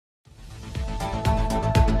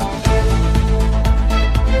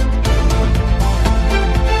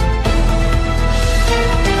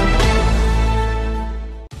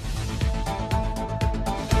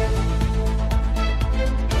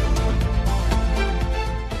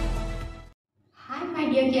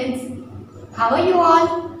dear kids. How are you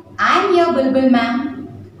all? I am your Bulbul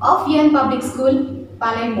ma'am of AEON Public School,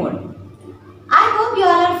 Palayamode. I hope you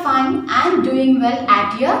all are fine and doing well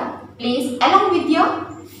at your place along with your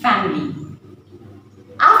family.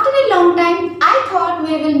 After a long time, I thought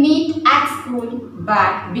we will meet at school,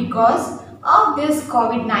 but because of this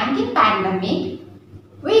COVID-19 pandemic,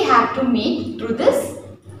 we have to meet through this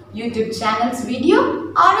YouTube channel's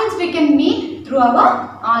video, or else we can meet through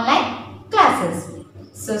our online classes.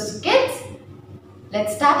 So kids,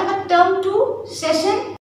 let's start our term 2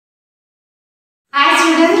 session. Hi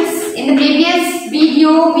students, in the previous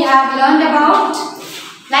video we have learned about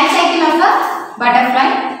life cycle of a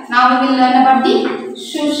butterfly. Now we will learn about the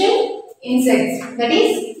social insects, that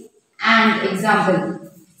is ant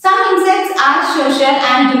example. Some insects are social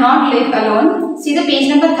and do not live alone. See the page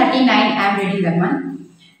number 39, I am reading that one.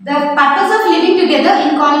 The purpose of living together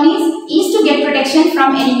in colonies is to get protection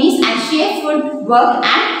from enemies and share food, work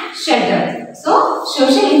and shelter. So,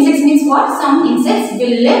 social insects means what? Some insects will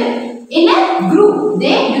live in a group.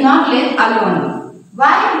 They do not live alone.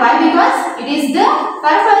 Why? Because it is the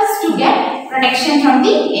purpose to get protection from the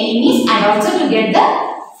enemies and also to get the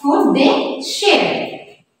food they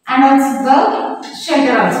share. And also work,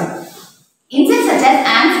 shelter also. Insects such as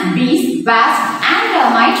ants, bees, wasps and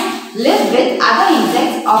termites live with other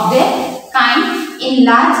insects of their kind in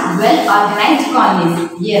large, well-organized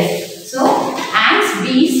colonies. Yes. So, ants,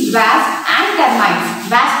 bees, wasps and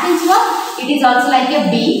termites. Wasp is what? It is also like a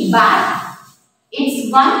bee, but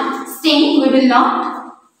its one sting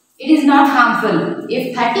it is not harmful.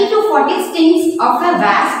 If 30 to 40 stings of a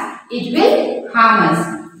wasp, it will harm us.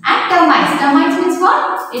 And termites. Termites means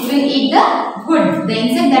what? It will eat the wood. The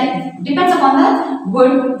insect that depends upon the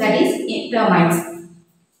wood, that is termites.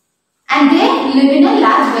 And they live in a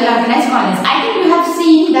large, well-organized colonies. I think you have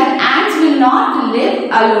seen that ants will not live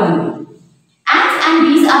alone. Ants and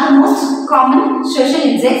bees are the most common social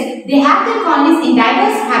insects. They have their colonies in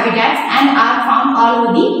diverse habitats and are found all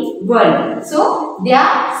over the world. So, they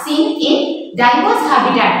are seen in diverse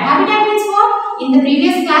habitat. Habitat means what? In the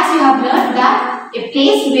previous class, you have learned that a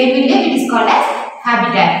place where we live, it is called as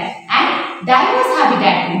habitat. And diverse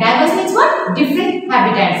habitat. Diverse means what? Different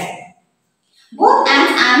habitats. Both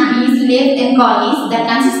ants and bees live in colonies that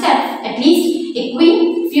consist of at least a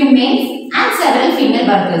queen, few males and several female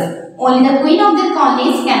workers. Only the queen of their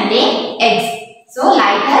colonies can lay eggs. So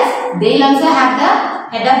like us, they will also have the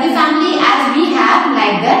head of the family as we have,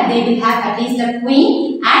 like that they will have at least a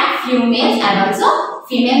queen and few males and also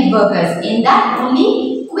female workers. In that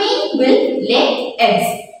only queen will lay eggs.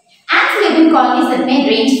 Ants live in colonies that may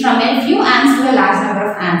range from a few ants to a large number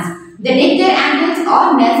of ants. They dig their ankles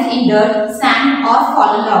or nest in dirt, sand or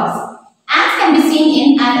fallen logs. Ants can be seen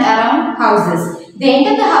in and around houses. They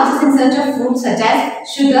enter the houses in search of food such as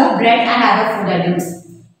sugar, bread and other food items.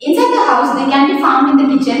 Inside the house, they can be found in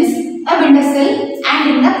the kitchens, a windowsill and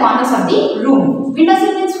in the corners of the room.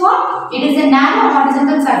 Windowsill means what? It is a narrow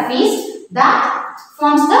horizontal surface that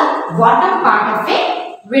forms the bottom part of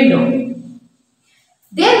a window.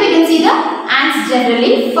 There we can see the ants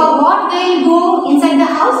generally. For what they go inside the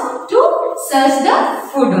house? To search the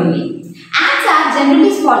food only. Ants are generally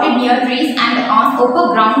spotted near trees and on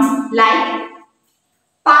open grounds like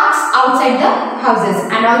parks outside the houses.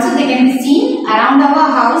 And also they can be seen around our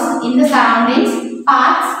house in the surroundings,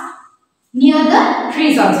 parks near the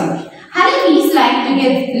trees also. Honeybees like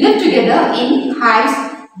to live together in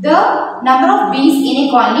hives. The number of bees in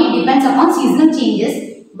a colony depends upon seasonal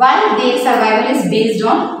changes, while their survival is based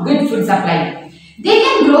on good food supply. They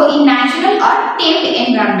can grow in natural or tamed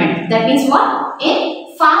environment. That means what?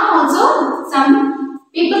 In farm also, some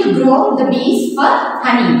people grow the bees for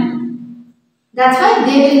honey. That's why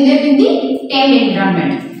they will live in the tamed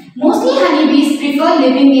environment. Mostly honeybees prefer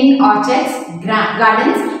living in orchards,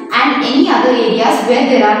 gardens and any other areas where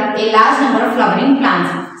there are a large number of flowering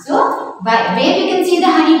plants. So, where we can see the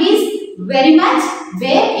honeybees? Very much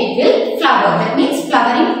where it will flower. That means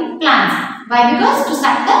flowering plants. Why? Because to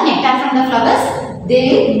suck the nectar from the flowers, they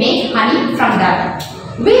will make honey from that.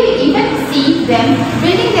 We will even see them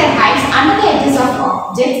building their hives under the edges of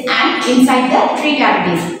objects and inside the tree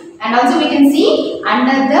cavities. And also we can see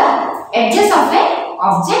under the edges of an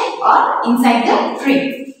object or inside the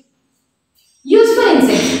tree. Useful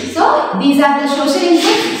insects. So these are the social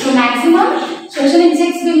insects. So maximum social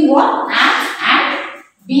insects will what? Ants and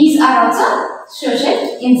bees are also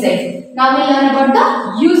social insects. Now we will learn about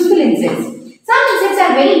the useful insects. Some insects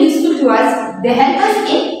are very useful to us. They help us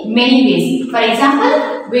in many ways. For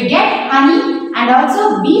example, we get honey and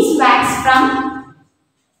also beeswax from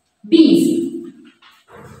bees.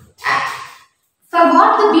 For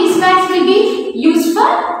what the beeswax will be used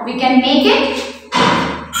for? We can make it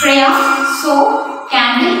crayon, soap,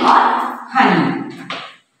 candle or honey.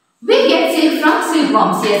 We get silk from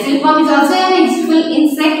silkworms. Yes, silkworm is also an useful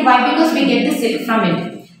insect. Why? Because we get the silk from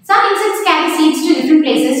it. Some insects carry seeds to different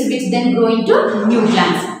places which then grow into new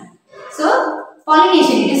plants. So,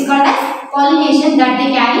 pollination. It is called as pollination, that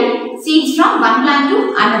they carry seeds from one plant to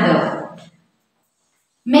another.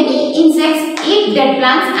 Many insects eat dead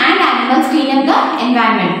plants and animals clean up the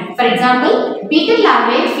environment. For example, beetle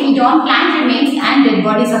larvae feed on plant remains and dead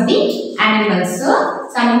bodies of the animals. So,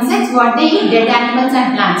 some insects, what they eat? Dead animals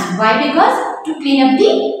and plants. Why? Because to clean up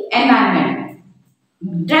the environment.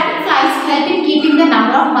 Dragonflies help in keeping the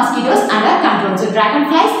number of mosquitoes under control. So,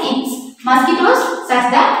 dragonflies eat mosquitoes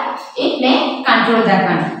such that it may control that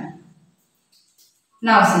one.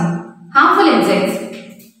 Now see, harmful insects.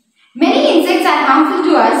 Many insects are harmful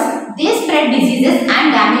to us. They spread diseases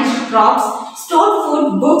and damage crops, store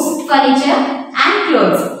food, books, furniture and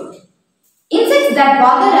clothes. Insects that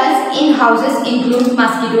bother us in houses include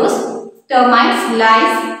mosquitoes, termites,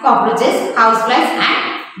 lice, cockroaches, houseflies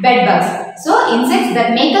and bedbugs. So, insects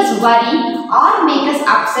that make us worry or make us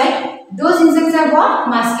upset, those insects are what?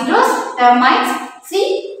 Mosquitoes, termites.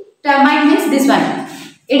 See, termite means this one.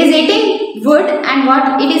 It is eating wood and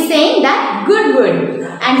what it is saying that good wood.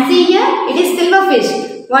 And see here, it is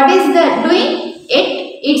silverfish. What is the doing?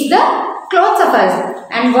 It eats the clothes of us.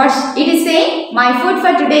 And what it is saying? My food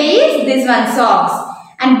for today is this one, socks.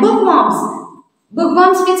 And bookworms.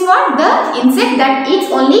 Bookworms means what? The insect that eats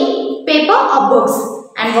only paper or books.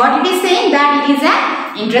 And what it is saying? That it is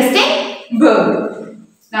an interesting book.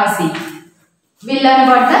 Now see, we'll learn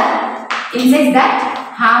about the insects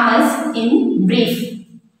that harm us in brief.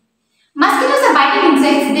 Mosquitoes are biting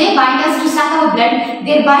insects. They bite us to suck our blood.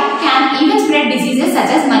 Their bite can even spread diseases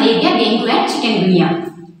such as malaria, dengue and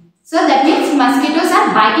chikungunya. So that means mosquitoes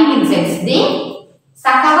are biting insects. They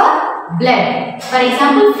suck our blood. For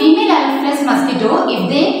example, female Anopheles mosquito, if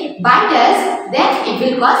they bite us, then it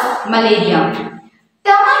will cause malaria.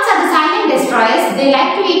 Termites are the silent destroyers. They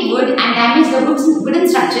like to eat wood and damage the wooden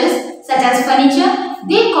structures such as furniture.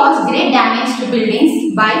 They cause great damage to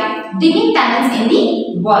buildings by digging tunnels in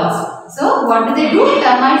the walls. So, what do?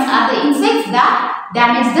 Termites are the insects that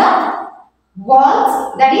damage the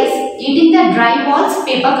walls, that is eating the dry walls,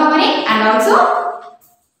 paper covering, and also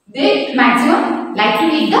they maximum like to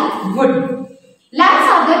eat the wood. Lice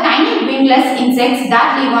are the tiny wingless insects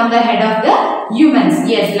that live on the head of the humans.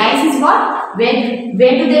 Yes, lice is what? Where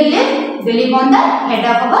do they live? They live on the head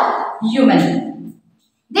of our human.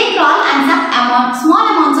 They crawl and suck small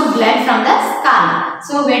amounts of blood from the skull.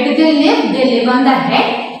 So, where do they live? They live on the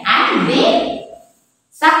head and they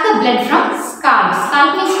suck the blood from skull.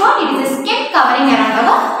 Skull means what? It is a skin covering around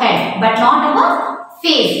our head but not our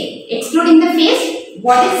face. Excluding the face,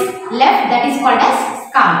 what is left? That is called as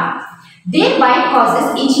skull. Their bite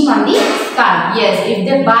causes itching on the skull. Yes, if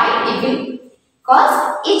they bite, it will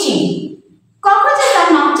cause itching. Cockroaches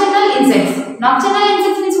are nocturnal insects. Nocturnal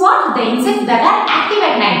insects means what? The insects that are active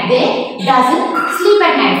at night. They doesn't sleep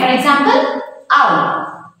at night. For example,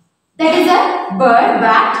 owl. That is a bird,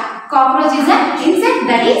 but cockroach is an insect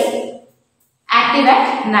that is active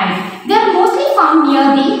at night. They are mostly found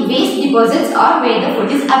near the waste deposits or where the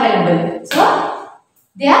food is available. So,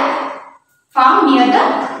 they are found near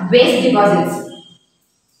the waste deposits.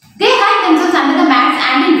 They hide themselves under the mats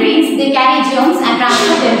and in drains. They carry germs and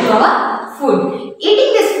transfer them to our food.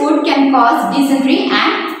 Eating this food can cause dysentery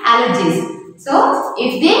and allergies. So,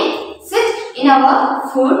 if they sit in our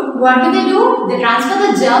food, what do? They transfer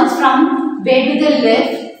the germs from where do they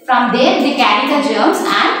live. From there, they carry the germs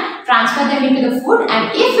and transfer them into the food.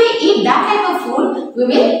 And if we eat that type of food, we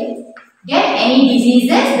will get any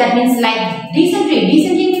diseases. That means like dysentery.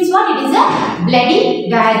 Dysentery means what? It is a bloody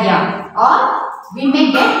diarrhea, or we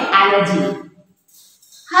may get allergy.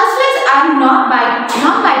 Houseflies are not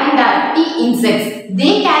biting dirty insects.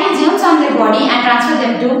 They carry germs on their body and transfer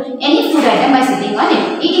them to any food item by sitting on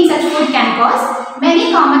it. Eating such food can cause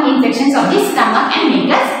many common infections of the stomach and make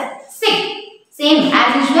us sick. Same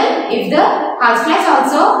as usual, if the houseflies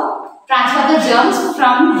also transfer the germs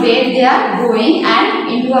from where they are going and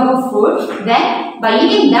into our food, then by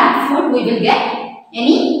eating that food we will get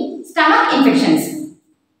any stomach infections.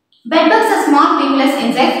 Bedbugs are small wingless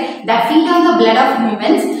insects that feed on the blood of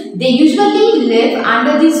humans. They usually live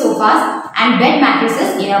under the sofas and bed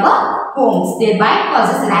mattresses in our homes. Their bite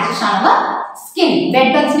causes rashes on our skin.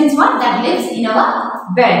 Bedbugs means what? That lives in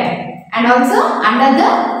our bed and also under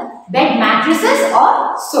the bed mattresses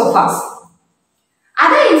or sofas.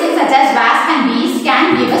 Other insects such as wasps and bees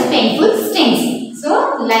can give us painful stings.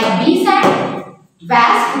 So, like bees and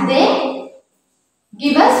wasps, they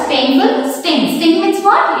give us painful stings. Sting means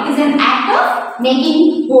what? It is an act of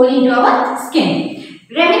making hole into our skin.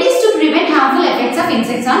 Remedies to prevent harmful effects of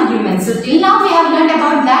insects on humans. So till now we have learned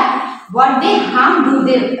about that, what they harm do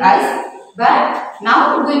they us. But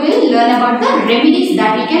now we will learn about the remedies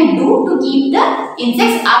that we can do to keep the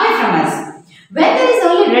insects away from us. When there is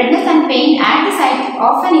only redness and pain at the site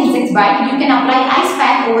of an insect's bite, you can apply ice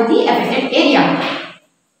pack over the affected area.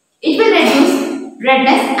 It will reduce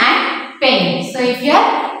redness and pain. So if you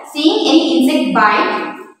are seeing any insect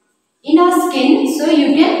bite in our skin, so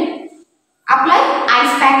you can apply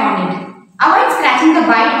ice pack on it. Avoid scratching the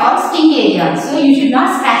bite or sting area. So you should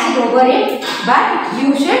not scratch it over it, but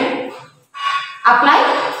you should apply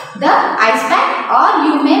the ice pack, or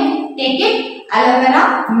you may take it aloe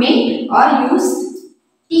vera, mint, or use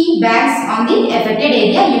tea bags on the affected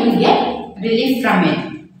area. You will get relief from it.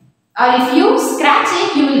 Or if you scratch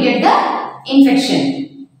it, you will get the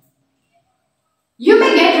infection. You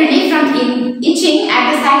may get relief from itching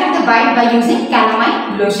at the site of the bite by using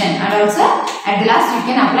calamine lotion, and also at the last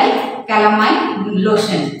you can apply calamine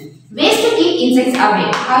lotion. Ways to keep insects away.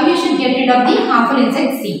 How you should get rid of the harmful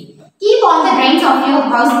insects? See. Keep all the drains of your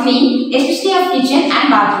house clean, especially of kitchen and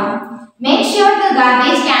bathroom. Make sure the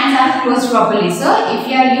garbage cans are closed properly. So if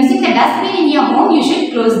you are using the dustbin in your home, you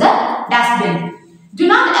should close the dustbin. Do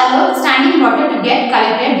not allow standing water to get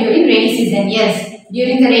collected during rainy season. Yes.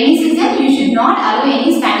 During the rainy season, you should not allow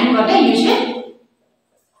any standing water. You should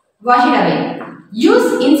wash it away.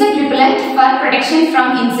 Use insect repellent for protection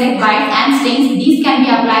from insect bites and stings. These can be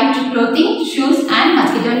applied to clothing, shoes and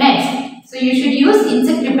mosquito nets. So you should use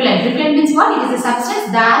insect repellent. Repellent means what? It is a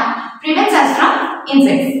substance that prevents us from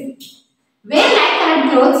insects. Wear light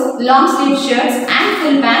colored clothes, long sleeve shirts and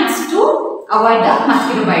full pants to avoid the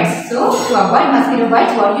mosquito bites. So to avoid mosquito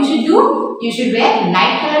bites, what you should do? You should wear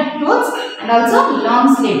light colored clothes and also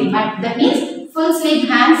long sleeve. That means full sleeve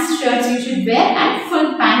hands shirts you should wear and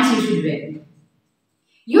full pants you should wear.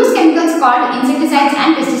 Use chemicals called insecticides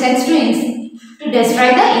and pesticides to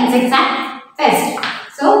destroy the insects and pests.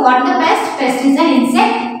 So what the pest? Pest is an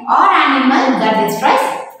insect or animal that destroys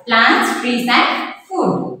plants, trees and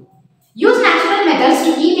food. Use natural methods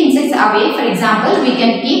to keep insects away. For example, we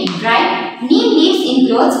can keep dry neem leaves in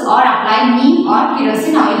clothes or apply neem or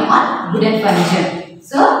kerosene oil on wooden furniture.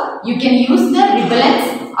 So you can use the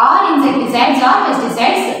repellents or insecticides or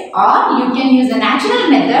pesticides, or you can use the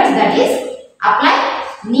natural methods, that is apply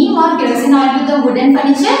neem or kerosene oil to the wooden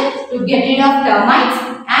furniture to get rid of termites,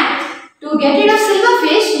 and to get rid of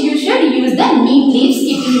silverfish you should use the neem leaves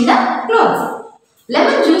keeping in the clothes.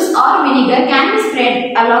 Lemon juice or vinegar can be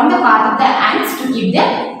spread along the path of the ants to keep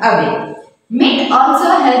them away. Mint also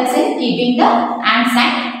helps in keeping the ants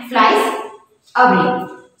and flies away.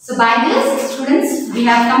 So by this, students, we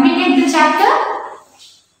have completed the chapter.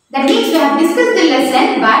 That means we have discussed the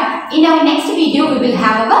lesson, but in our next video we will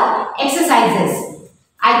have our exercises.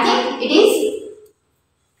 I think it is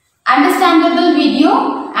understandable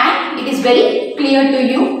video and it is very clear to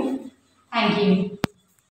you.